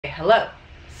Hello.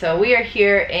 So we are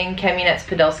here in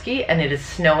Kamieniec-Podilsky and it is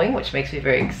snowing, which makes me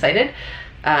very excited.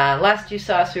 Last you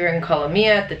saw us, we were in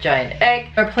Kolomia at the Giant Egg.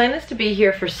 Our plan is to be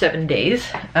here for 7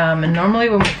 days, and normally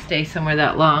when we stay somewhere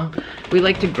that long, we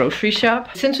like to grocery shop.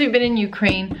 Since we've been in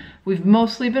Ukraine, we've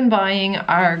mostly been buying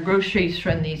our groceries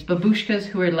from these babushkas,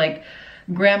 who are like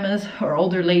grandmas or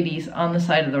older ladies on the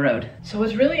side of the road. So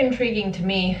what's really intriguing to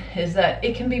me is that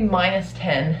it can be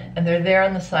 -10 and they're there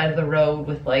on the side of the road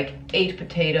with like 8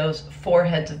 potatoes, 4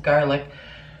 heads of garlic,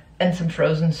 and some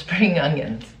frozen spring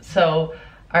onions. So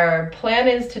our plan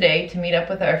is today to meet up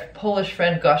with our Polish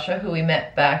friend Gosia, who we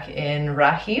met back in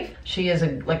Rachiv. She is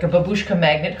like a babushka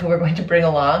magnet who we're going to bring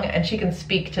along, and she can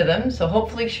speak to them. So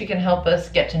hopefully she can help us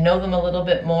get to know them a little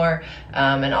bit more,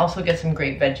 and also get some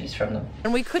great veggies from them.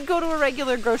 And we could go to a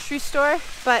regular grocery store,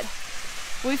 but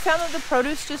we found that the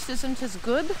produce just isn't as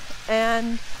good,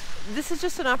 and this is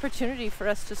just an opportunity for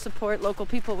us to support local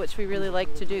people, which we really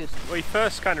like to do. We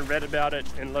first kind of read about it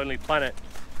in Lonely Planet,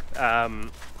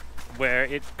 where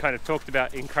it kind of talked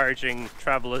about encouraging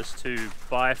travelers to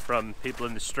buy from people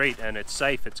in the street, and it's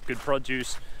safe, it's good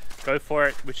produce, go for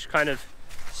it, which kind of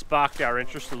sparked our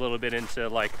interest a little bit into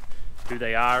like who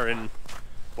they are and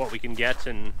what we can get,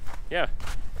 and yeah.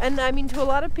 And I mean, to a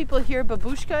lot of people here,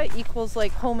 babushka equals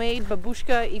like homemade,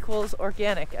 babushka equals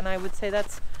organic, and I would say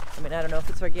that's, I mean, I don't know if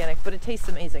it's organic, but it tastes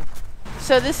amazing.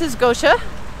 So this is Gosia,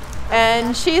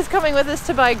 and she's coming with us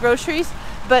to buy groceries.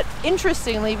 But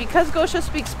interestingly, because Gosia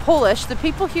speaks Polish, the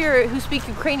people here who speak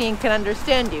Ukrainian can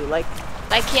understand you. Like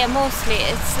yeah, mostly.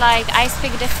 It's like I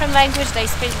speak different language, they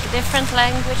speak different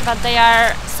language, but they are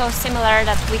so similar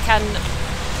that we can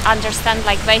understand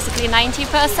like basically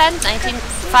 90%,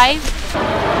 95%.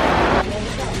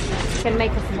 Can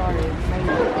make a story.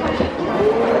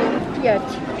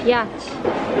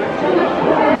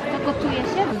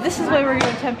 This is where we're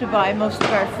going to attempt to buy most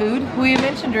of our food. We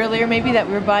mentioned earlier maybe that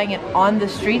we were buying it on the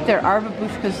street. There are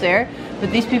babushkas there,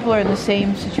 but these people are in the same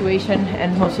situation, and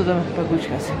most of them are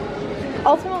babushkas.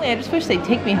 Ultimately, I just wish they'd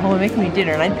take me home and make me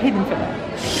dinner, and I'd pay them for that.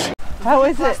 How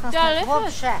is it?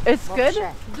 Delicious. It's good?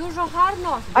 Dużo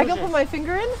harno. I can put my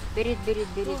finger in?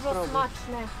 Dużo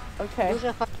smaczne. Okay.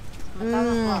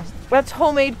 That's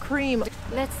homemade cream.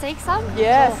 Let's take some?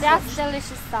 Yes. That's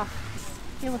delicious stuff.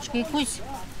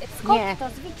 It's cooked, to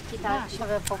zwitki, tak.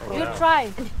 You try.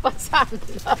 Pacan.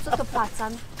 Co to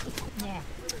pacan? Nie.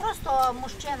 Prosto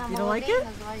muszczyna молодий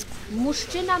називається.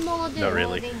 Muszczyna молодий. Not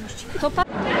really.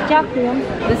 Дякую.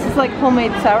 This is like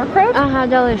homemade sauerkraut?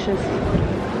 Delicious.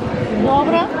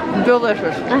 Добре.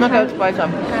 Delicious. Look out to buy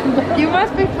some. You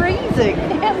must be freezing.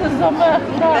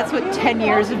 That's what 10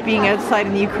 years of being outside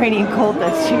in the Ukrainian cold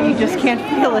does to you. You just can't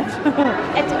feel it.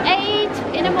 At 8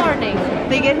 in the morning.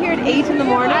 They get here at 8 in the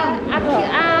morning?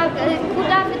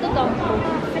 Kudamy do domku.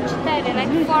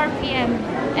 Like 4 p.m.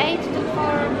 8 to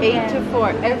 4 8 to 4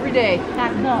 every day.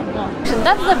 Tak.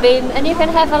 That's the bin, and you can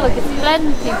have a look. It's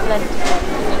plenty.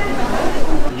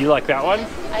 You like that one?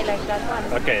 I like that one.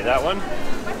 Okay, that one.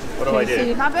 What do I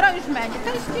do? Набираєш мені,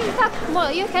 та й стій. Tak,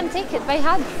 well, you can take it by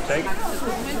hand. Take.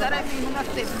 Ми зараз йому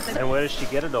насипемо. And where does she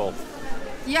get it all?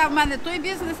 В мене той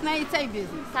бізнес, в неї цей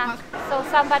бізнес. Tak. So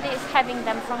somebody is having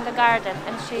them from the garden,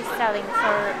 and she's selling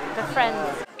for the friends.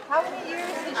 How many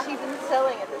years has she been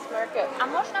selling at this market? A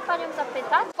można panią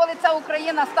zapytać? Коли ця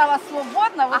Україна стала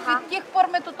свободна, от від тих пор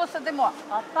ми тут сидимо,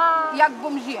 Opa. як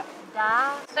бомжі. Да.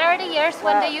 30 years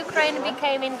when the Ukraine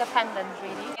became independent,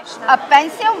 really. А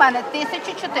пенсія в мене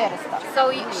 1400. So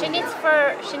she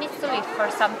needs to live for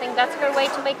something. That's her way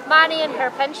to make money, and her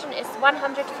pension is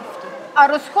 150. А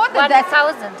розходи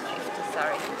 1,050,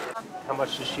 sorry. How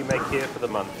much does she make here for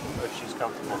the month if she's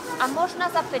comfortable? A można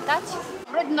zapytać?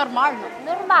 Вроді нормально.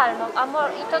 Normalną,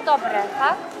 i to dobre,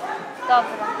 tak?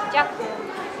 Dobre, dziękuję.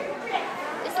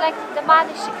 It's like the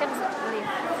money she can live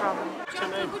from.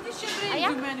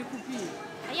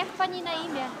 A jak pani na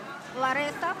imię?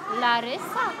 Лариса.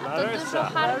 Larysa? A to dużo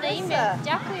harne imię.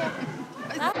 Dziękuję.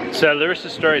 So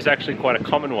Larissa's story is actually quite a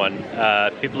common one.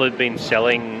 People have been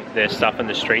selling their stuff in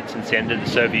the streets since the end of the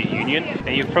Soviet Union.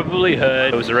 And you've probably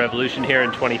heard there was a revolution here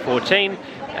in 2014,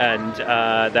 and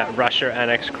that Russia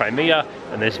annexed Crimea,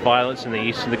 and there's violence in the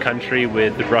east of the country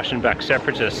with the Russian-backed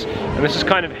separatists. And this is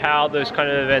kind of how those kind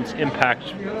of events impact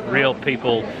real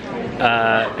people,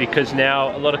 because now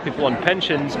a lot of people on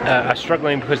pensions are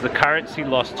struggling because the currency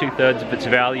lost 2/3 of its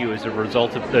value as a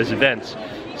result of those events.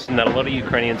 And that a lot of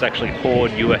Ukrainians actually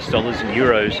hoard US dollars and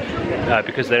euros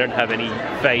because they don't have any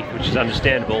faith, which is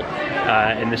understandable,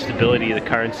 in the stability of the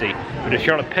currency. But if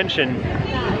you're on a pension,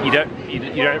 you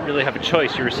don't really have a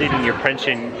choice. You're receiving your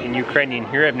pension in Ukrainian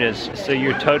hryvnias, so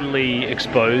you're totally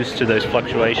exposed to those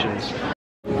fluctuations.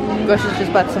 Gosia's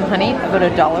just bought some honey, about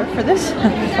 $1 for this.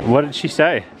 What did she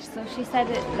say? So she said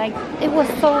it was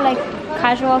so like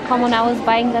casual, common. I was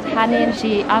buying that honey, and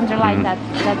she underlined that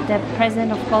the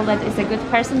president of Poland is a good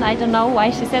person. I don't know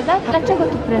why she said that. Dlaczego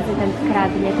tu prezydent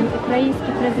kradnie? Ten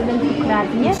ukraiński prezydent tu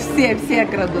kradnie? Все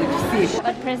крадут, все.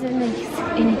 But president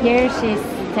in here, she's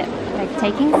like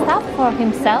taking stuff for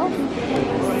himself.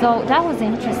 So that was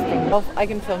interesting. Well, I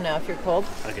can film now if you're cold.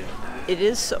 Okay. It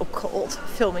is so cold.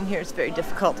 Filming here is very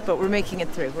difficult, but we're making it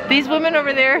through. These women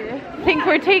over there think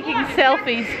we're taking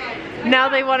selfies. Now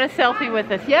they want a selfie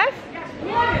with us, yes?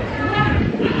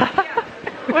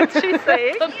 What's she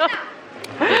saying?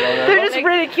 They're just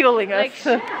ridiculing us.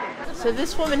 So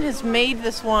this woman has made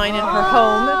this wine in her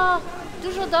home.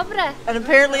 Dużo dobre. And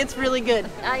apparently it's really good.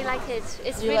 I like it.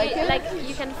 It's You really like it? like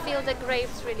you can feel the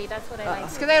grapes. Really, that's what I like.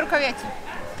 Скидай рукавицы.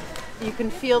 You can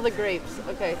feel the grapes.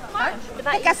 Okay.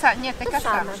 Така сама, нет, така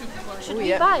сама. Should Ooh, we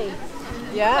yeah. buy?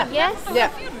 Yeah. Yes.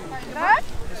 Yeah.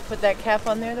 Just put that cap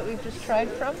on there that we've just tried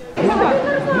from.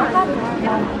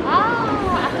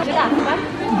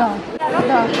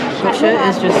 Gosia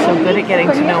is just so good at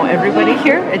getting to know everybody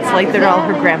here. It's like they're all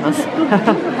her grandmas.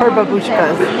 Her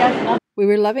babushkas. We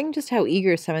were loving just how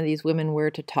eager some of these women were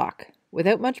to talk.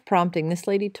 Without much prompting, this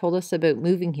lady told us about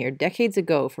moving here decades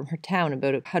ago from her town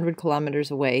about 100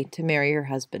 kilometers away to marry her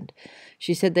husband.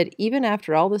 She said that even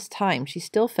after all this time, she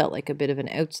still felt like a bit of an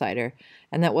outsider,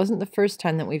 and that wasn't the first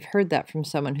time that we've heard that from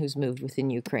someone who's moved within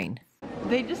Ukraine.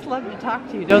 They just love to talk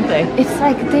to you, don't they? It's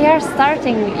like they are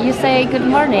starting. You say good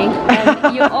morning,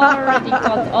 and you already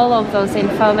got all of those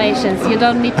informations. You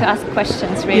don't need to ask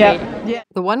questions, really. Yeah.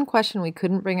 The one question we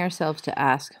couldn't bring ourselves to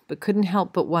ask, but couldn't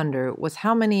help but wonder, was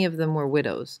how many of them were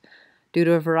widows. Due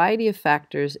to a variety of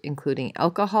factors, including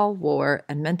alcohol, war,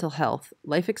 and mental health,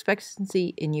 life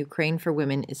expectancy in Ukraine for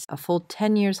women is a full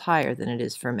 10 years higher than it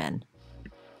is for men.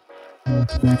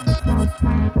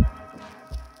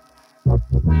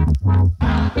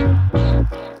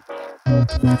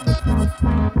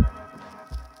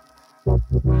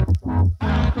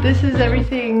 This is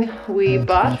everything we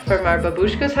bought from our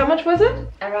babushkas. How much was it?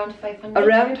 Around 500.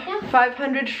 Around Yeah.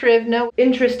 500 hryvnia.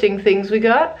 Interesting things we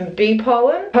got. Bee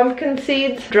pollen, pumpkin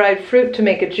seeds, dried fruit to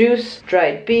make a juice,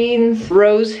 dried beans,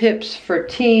 rose hips for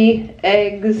tea,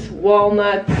 eggs,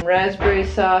 walnuts, raspberry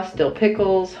sauce, dill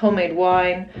pickles, homemade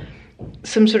wine,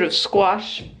 some sort of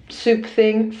squash soup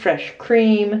thing, fresh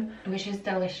cream. Which is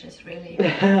delicious, really.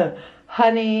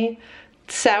 Honey,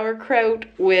 sauerkraut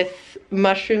with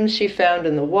mushrooms she found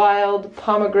in the wild,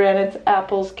 pomegranates,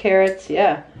 apples, carrots,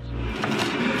 yeah.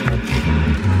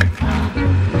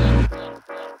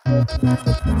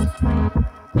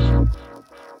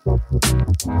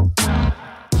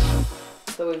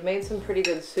 So we've made some pretty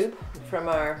good soup from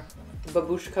our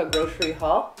babushka grocery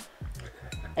haul,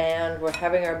 and we're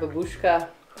having our babushka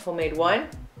homemade wine.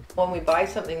 When we buy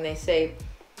something, they say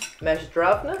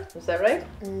Mezdravna, is that right?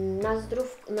 Na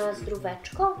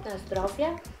zdróweczko, na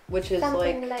zdrowie. Which is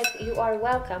Something like you are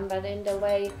welcome, but in the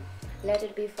way, let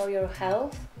it be for your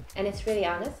health. And it's really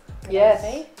honest. Yes.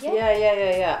 Yeah.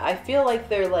 Yeah. I feel like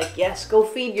they're like, yes, go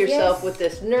feed yourself Yes. with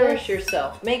this. Nourish Yes.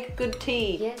 yourself. Make good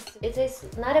tea. Yes, it is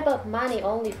not about money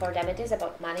only for them. It is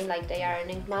about money, like they are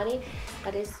earning money,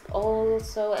 but it's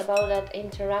also about that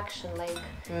interaction. Like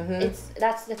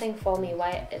that's the thing for me.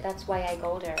 That's why I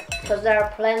go there, because there are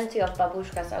plenty of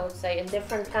babushkas. I would say in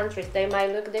different countries they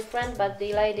might look different, but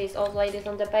the ladies, old ladies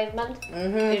on the pavement,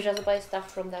 you just buy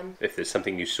stuff from them. If there's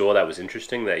something you saw that was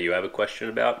interesting that you have a question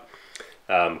about,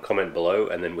 comment below,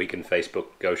 and then we can Facebook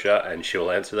Gosia and she'll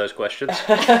answer those questions.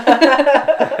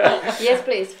 Yes,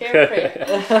 please, feel free.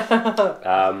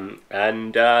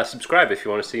 And subscribe if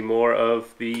you want to see more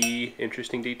of the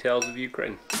interesting details of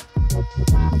Ukraine.